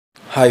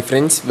Hi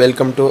friends,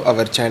 welcome to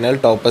our channel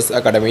Toppers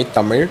Academy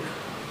Tamil.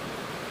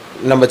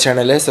 நம்ம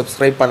சேனலை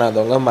subscribe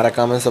பண்ணாதவங்க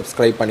மறக்காம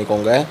சப்ஸ்கிரைப்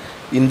பண்ணிக்கோங்க.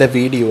 இந்த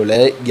வீடியோல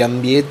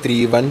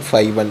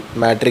MA3151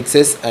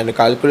 Matrices and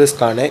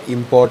Calculusக்கான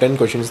important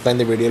questions தான்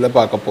இந்த வீடியோல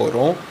பார்க்க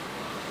போறோம்.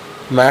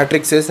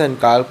 Matrices and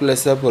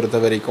Calculusஐ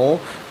பொறுத்தவரைக்கும்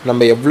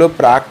நம்ம எவ்வளவு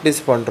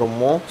பிராக்டீஸ்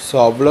பண்றோமோ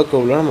சோ அவ்வளவுக்கு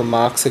அவ்வளவு நம்ம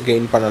மார்க்ஸ்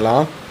கெயின்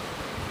பண்ணலாம்.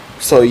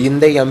 So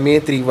இந்த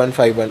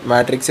MA3151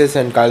 Matrices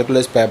and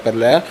Calculus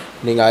பேப்பர்ல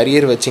நீங்க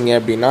அரியர் வச்சீங்க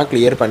அப்படினா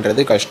கிளியர்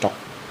பண்றது கஷ்டம்.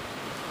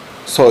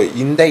 So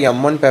இந்த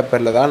M1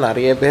 பேப்பர்ல தான்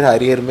நிறைய பேர்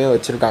அரியர்மே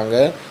வச்சிருக்காங்க.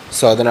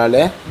 So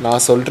அதனால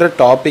நான் சொல்ற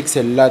டாபிக்ஸ்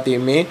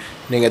எல்லாத்தையுமே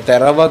நீங்க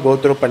தரவா கோ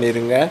த்ரூ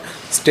பண்ணிருங்க.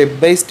 ஸ்டெப்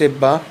பை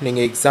ஸ்டெப்பா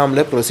நீங்க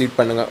எக்ஸாம்ல ப்ரோசீட்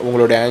பண்ணுங்க.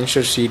 உங்களுடைய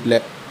ஆன்சர்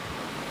ஷீட்ல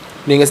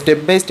நீங்க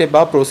ஸ்டெப் பை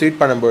ஸ்டெப்பா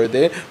ப்ரோசீட்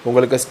பண்ணும்போது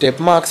உங்களுக்கு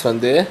ஸ்டெப் மார்க்ஸ்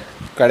வந்து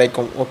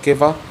கிடைக்கும்.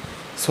 ஓகேவா?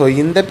 So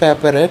இந்த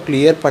பேப்பரை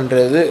கிளியர்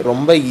பண்றது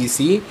ரொம்ப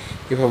ஈஸி.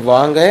 இப்போ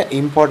வாங்க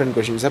இம்பார்ட்டன்ட்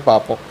क्वेश्चंस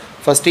பாப்போம்.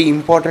 First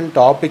important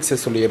topics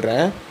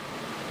சொல்லிறேன்.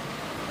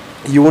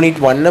 யூனிட்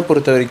 1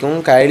 பொறுத்த வரைக்கும்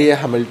கைலியா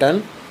Hamilton.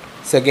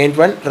 Second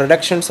one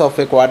reductions of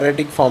a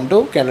quadratic form to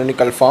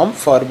canonical form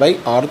for by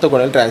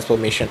orthogonal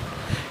transformation.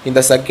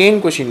 இந்த செகண்ட்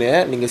क्वेश्चन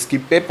நீங்க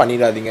ஸ்கிப்பே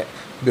பண்ணிடாதீங்க.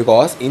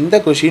 because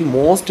இந்த क्वेश्चन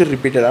most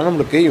repeated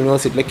நமக்கு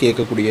யுனிவர்சிட்டில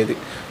கேட்கக்கூடியது.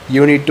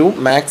 Unit 2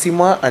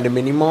 maxima and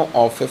minima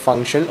of a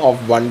function of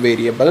one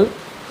variable.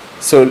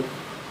 So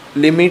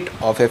limit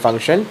of a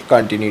function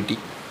continuity.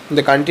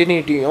 இந்த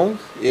continuityயும்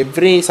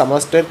every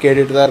semester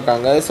கேட்டுட்டு தான்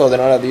இருக்காங்க. So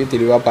அதனால அதையும்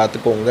தெளிவா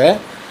பார்த்துக்கோங்க.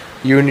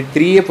 யூனிட்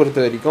 3 பொறுத்த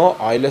வரைக்கும்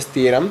Euler's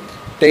theorem,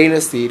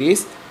 Taylor's series,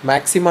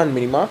 maxima and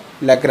minima,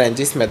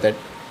 Lagrange's method.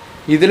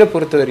 இதுல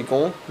பொறுத்த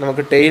வரைக்கும்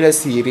நமக்கு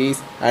Taylor's series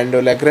and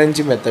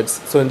Lagrange methods.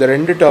 So இந்த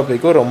ரெண்டு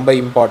டாபிக்கும் ரொம்ப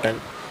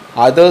இம்பார்ட்டன்ட்.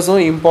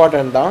 அதர்ஸும்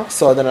இம்பார்ட்டன்ட் தான்.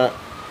 சோ அத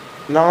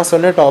நான்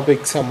சொன்ன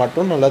டாபிக்ஸை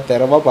மட்டும் நல்லா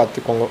தெளிவா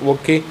பார்த்துக்கோங்க.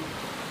 ஓகே,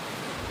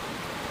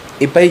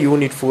 இப்போ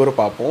யூனிட் 4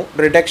 பார்ப்போம்.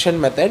 Reduction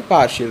method,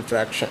 partial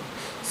fraction.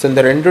 So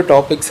இந்த ரெண்டு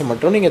டாபிக்ஸை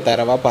மட்டும் நீங்கள்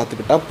தரவாக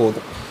பார்த்துக்கிட்டா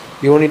போதும்.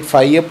 யூனிட்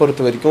 5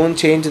 பொறுத்த வரைக்கும்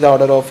change the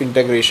order of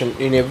integration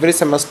in every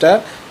semester.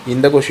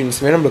 இந்த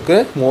கொஷின்ஸுமே நம்மளுக்கு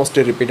மோஸ்ட்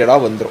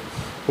ரிப்பீட்டடாக வந்துடும்.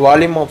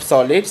 Volume of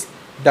solids,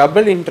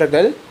 double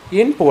இன்டர்கல்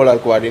in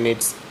polar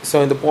coordinates.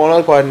 So இந்த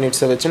போலார்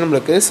கோஆர்டினேட்ஸை வச்சு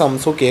நம்மளுக்கு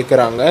சம்ஸும்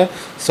கேட்குறாங்க.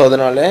 ஸோ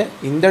அதனால்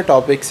இந்த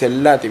டாபிக்ஸ்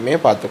எல்லாத்தையுமே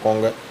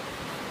பார்த்துக்கோங்க.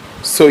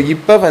 ஸோ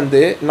இப்போ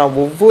வந்து நான்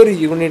ஒவ்வொரு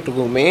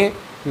யூனிட்டுக்குமே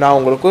நான்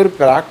உங்களுக்கு ஒரு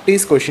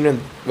ப்ராக்டிஸ் கொஷின்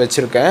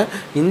வச்சுருக்கேன்.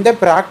 இந்த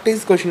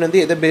ப்ராக்டிஸ் கொஷின் வந்து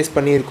எதை பேஸ்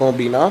பண்ணியிருக்கோம்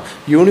அப்படின்னா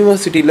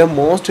யூனிவர்சிட்டியில்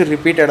மோஸ்ட்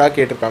ரிப்பீட்டடாக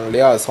கேட்டிருக்காங்க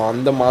இல்லையா? ஸோ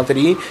அந்த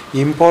மாதிரி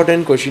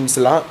இம்பார்ட்டன்ட்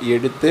கொஷின்ஸ்லாம்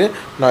எடுத்து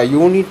நான்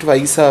யூனிட்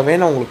வைஸாகவே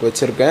நான் உங்களுக்கு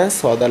வச்சுருக்கேன்.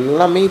 ஸோ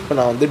அதெல்லாமே இப்போ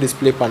நான் வந்து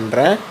டிஸ்பிளே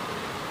பண்ணுறேன்.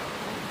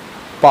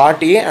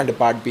 Part A and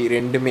part B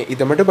ரெண்டுமே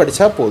இதை மட்டும்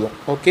படித்தா போதும்.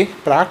 ஓகே,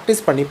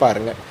 ப்ராக்டிஸ் பண்ணி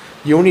பாருங்கள்.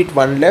 யூனிட்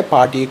 1ல்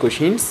பார்ட் ஏ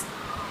கொஷின்ஸ்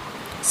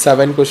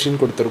 7 கொஷின்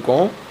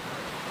கொடுத்துருக்கோம்.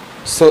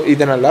 ஸோ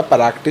இதை நல்லா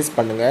ப்ராக்டிஸ்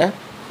பண்ணுங்கள்.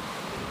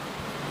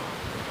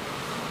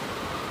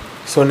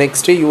 So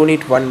next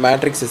unit 1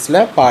 மேட்ரிக்ஸஸில்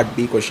part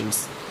B questions.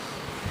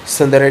 So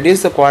இந்த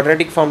reduce the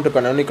quadratic form to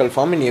canonical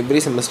form in every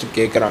semester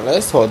கேட்குறாங்க.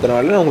 ஸோ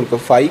அதனால நான் உங்களுக்கு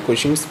 5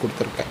 கொஷின்ஸ்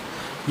கொடுத்துருக்கேன்.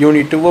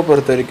 யூனிட் 2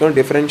 பொறுத்த வரைக்கும்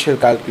டிஃபரன்ஷியல்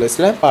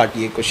கால்குலஸில் பார்ட்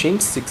ஏ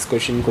கொஷின்ஸ் 6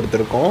 கொஷின்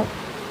கொடுத்துருக்கோம்.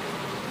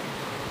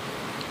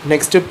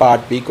 Next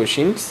part B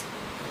questions.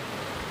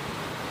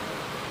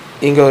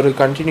 இங்கே ஒரு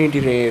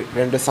கண்டினியூட்டி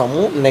 2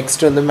 சம்மும்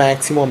நெக்ஸ்ட் வந்து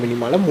மேக்ஸிமம்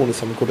மினிமாவில் 3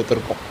 சம்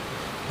கொடுத்துருக்கோம்.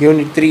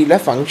 Unit 3ல்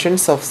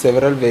functions of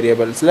several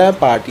வேரியபிள்ஸில்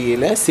part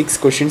ஏல 6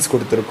 கொஷின்ஸ்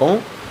கொடுத்துருக்கோம்.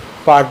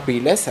 பார்ட்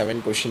பியில்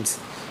 7 கொஷின்ஸ்.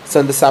 ஸோ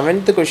அந்த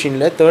 7th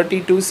கொஷினில்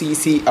 32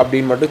 cc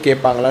அப்படின்னு மட்டும்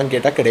கேட்பாங்களான்னு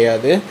கேட்டால்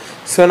கிடையாது.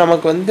 ஸோ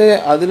நமக்கு வந்து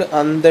அதில்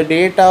அந்த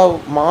டேட்டா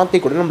மாற்றி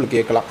கூட நம்மளுக்கு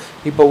கேட்கலாம்.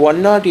 இப்போ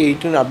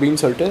 108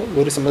 அப்படின்னு சொல்லிட்டு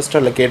ஒரு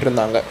செமஸ்டரில்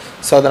கேட்டிருந்தாங்க.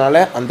 ஸோ அதனால்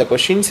அந்த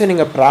கொஷின்ஸை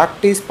நீங்கள்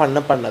ப்ராக்டிஸ்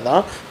பண்ண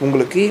தான்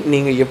உங்களுக்கு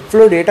நீங்கள்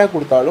எவ்வளோ டேட்டா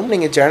கொடுத்தாலும்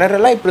நீங்கள்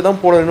ஜெனரலாக இப்படி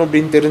தான் போடணும்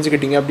அப்படின்னு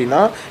தெரிஞ்சுக்கிட்டீங்க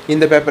அப்படின்னா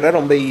இந்த பேப்பரை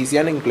ரொம்ப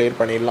ஈஸியாக நீங்கள்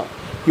கிளியர் பண்ணிடலாம்.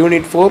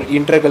 Unit 4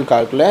 integral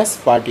calculus,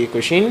 part A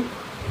question,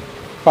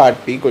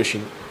 part B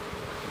question.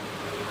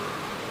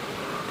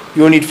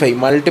 Unit 5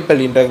 multiple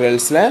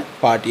இன்டெக்ரல்ஸில்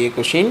part A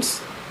questions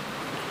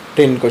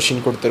 10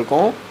 question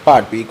கொடுத்துருக்கோம்.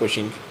 Part B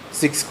question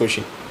 6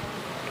 question.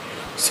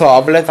 So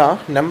அவ்வளோதான்.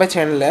 நம்ம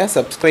சேனலை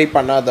சப்ஸ்கிரைப்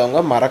பண்ணாதவங்க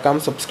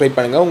மறக்காமல் சப்ஸ்கிரைப்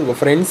பண்ணுங்கள். உங்கள்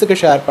ஃப்ரெண்ட்ஸுக்கு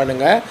ஷேர்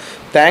பண்ணுங்கள்.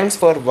 தேங்க்ஸ்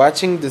ஃபார்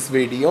வாட்சிங் this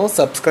video.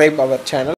 Subscribe our channel.